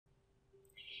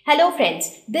Hello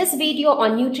friends, this video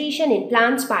on nutrition in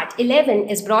plants part 11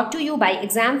 is brought to you by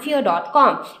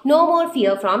examfear.com. No more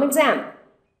fear from exam.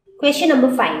 Question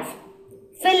number 5.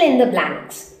 Fill in the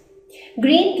blanks.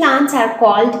 Green plants are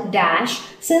called dash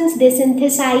since they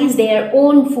synthesize their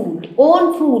own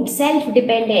food,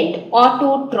 self-dependent,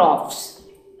 autotrophs.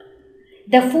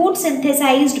 The food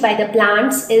synthesized by the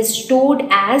plants is stored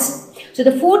as, so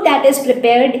the food that is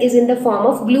prepared is in the form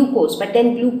of glucose, but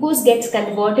then glucose gets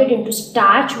converted into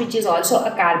starch, which is also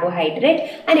a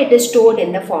carbohydrate, and it is stored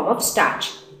in the form of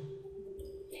starch.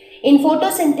 In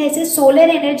photosynthesis, solar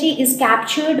energy is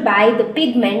captured by the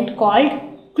pigment called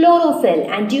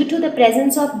chlorophyll, and due to the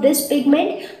presence of this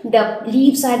pigment, the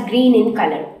leaves are green in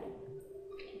color.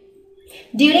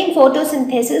 During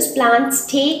photosynthesis, plants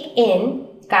take in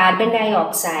carbon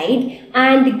dioxide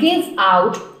and give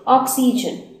out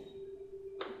oxygen.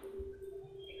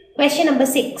 Question number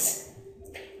 6.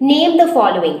 Name the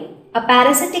following. A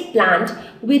parasitic plant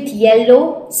with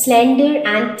yellow, slender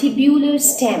and tubular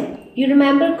stem. You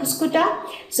remember cuscuta?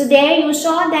 So there you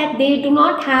saw that they do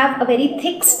not have a very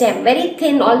thick stem, very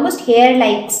thin, almost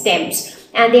hair-like stems,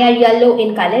 and they are yellow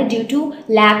in color due to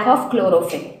lack of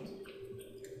chlorophyll.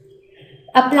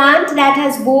 A plant that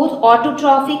has both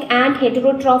autotrophic and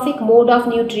heterotrophic mode of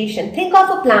nutrition. Think of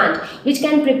a plant which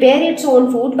can prepare its own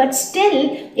food, but still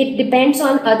it depends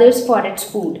on others for its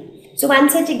food. So one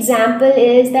such example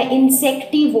is the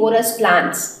insectivorous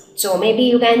plants. So maybe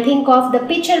you can think of the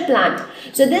pitcher plant.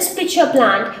 So this pitcher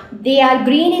plant, they are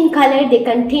green in color, they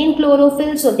contain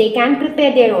chlorophyll, so they can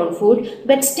prepare their own food,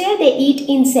 but still they eat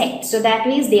insects. So that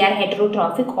means they are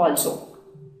heterotrophic also.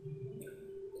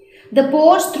 The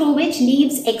pores through which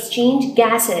leaves exchange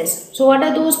gases. So what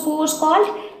are those pores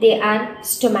called? They are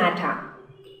stomata.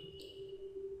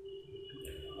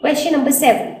 Question number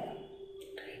 7.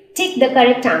 Tick the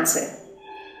correct answer.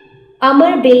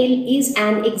 Amar bale is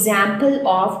an example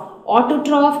of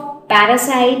autotroph,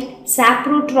 parasite,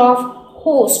 saprotroph,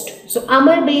 host. So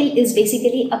amar bale is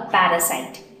basically a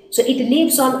parasite. So it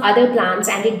lives on other plants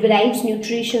and it derives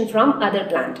nutrition from other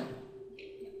plants.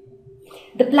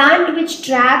 The plant which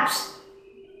traps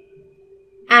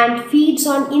and feeds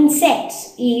on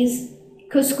insects is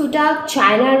cuscuta,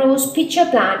 China rose, pitcher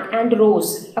plant and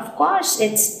rose. Of course,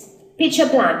 it's pitcher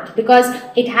plant because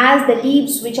it has the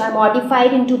leaves which are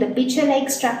modified into the pitcher-like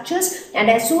structures,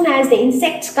 and as soon as the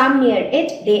insects come near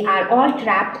it, they are all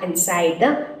trapped inside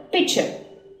the pitcher.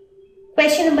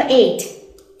 Question number 8.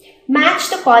 Match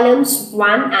the columns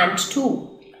 1 and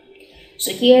 2.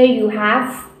 So here you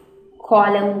have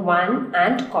column 1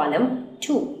 and column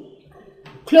 2.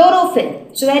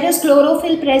 Chlorophyll. So where is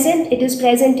chlorophyll present? It is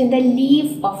present in the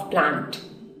leaf of plant.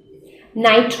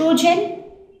 Nitrogen.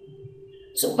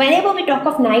 So whenever we talk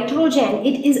of nitrogen,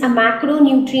 it is a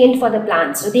macronutrient for the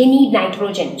plants. So they need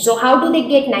nitrogen. So how do they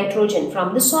get nitrogen?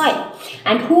 From the soil.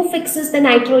 And who fixes the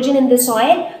nitrogen in the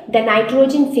soil? The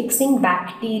nitrogen fixing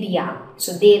bacteria.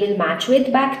 So they will match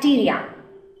with bacteria.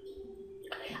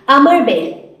 Amar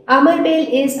bale. Amar bale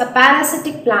is a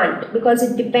parasitic plant because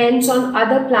it depends on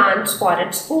other plants for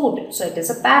its food. So it is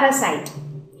a parasite.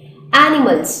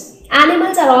 Animals.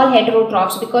 Animals are all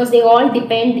heterotrophs because they all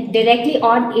depend directly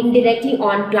or indirectly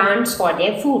on plants for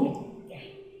their food.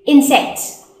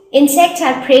 Insects. Insects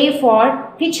are prey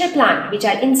for pitcher plant, which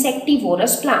are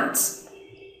insectivorous plants.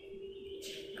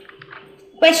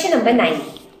 Question number 9.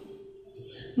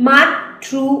 Mark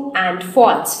true and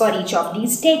false for each of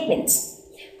these statements.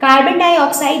 Carbon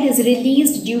dioxide is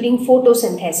released during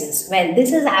photosynthesis. Well,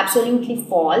 this is absolutely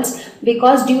false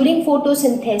because during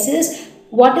photosynthesis,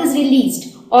 what is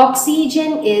released?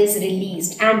 Oxygen is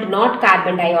released and not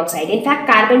carbon dioxide. In fact,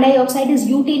 carbon dioxide is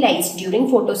utilized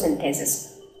during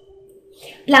photosynthesis.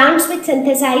 Plants which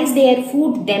synthesize their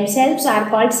food themselves are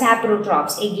called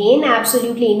saprotrophs. Again,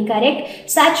 absolutely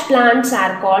incorrect. Such plants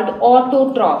are called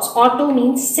autotrophs. Auto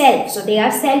means self, so they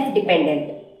are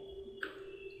self-dependent.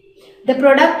 The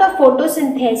product of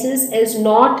photosynthesis is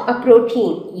not a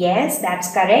protein. Yes,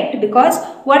 that's correct, because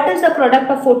what is the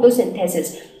product of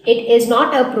photosynthesis? It is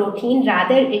not a protein,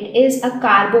 rather it is a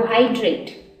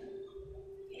carbohydrate.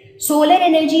 Solar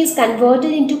energy is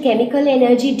converted into chemical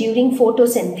energy during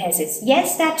photosynthesis.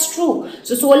 Yes, that's true.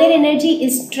 So solar energy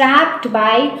is trapped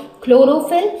by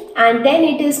chlorophyll and then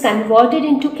it is converted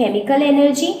into chemical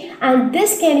energy, and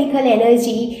this chemical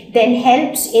energy then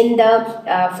helps in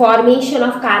the formation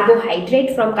of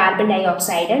carbohydrate from carbon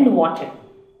dioxide and water.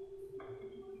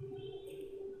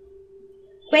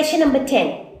 Question number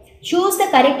 10. Choose the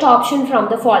correct option from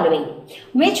the following.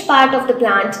 Which part of the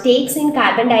plant takes in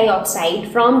carbon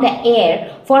dioxide from the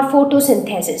air for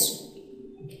photosynthesis?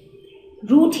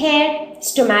 Root hair,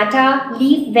 stomata,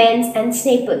 leaf veins and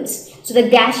sepals. So the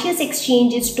gaseous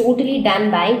exchange is totally done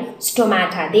by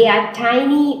stomata. They are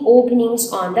tiny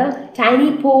openings on the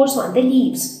tiny pores on the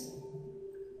leaves.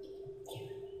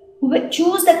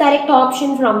 Choose the correct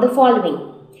option from the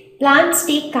following. Plants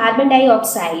take carbon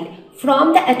dioxide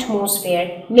from the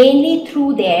atmosphere mainly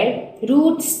through their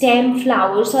root, stem,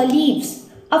 flowers or leaves.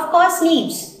 Of course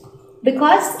leaves,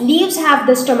 because leaves have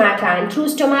the stomata and through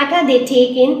stomata they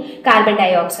take in carbon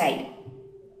dioxide.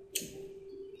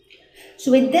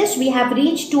 So with this we have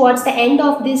reached towards the end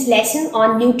of this lesson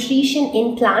on nutrition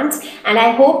in plants, and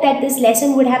I hope that this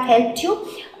lesson would have helped you.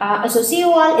 So see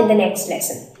you all in the next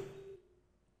lesson.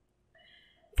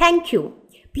 Thank you.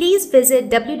 Please visit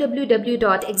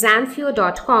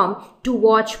www.examfear.com to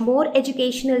watch more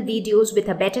educational videos with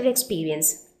a better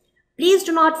experience. Please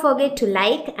do not forget to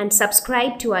like and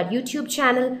subscribe to our YouTube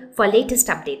channel for latest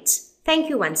updates. Thank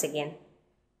you once again.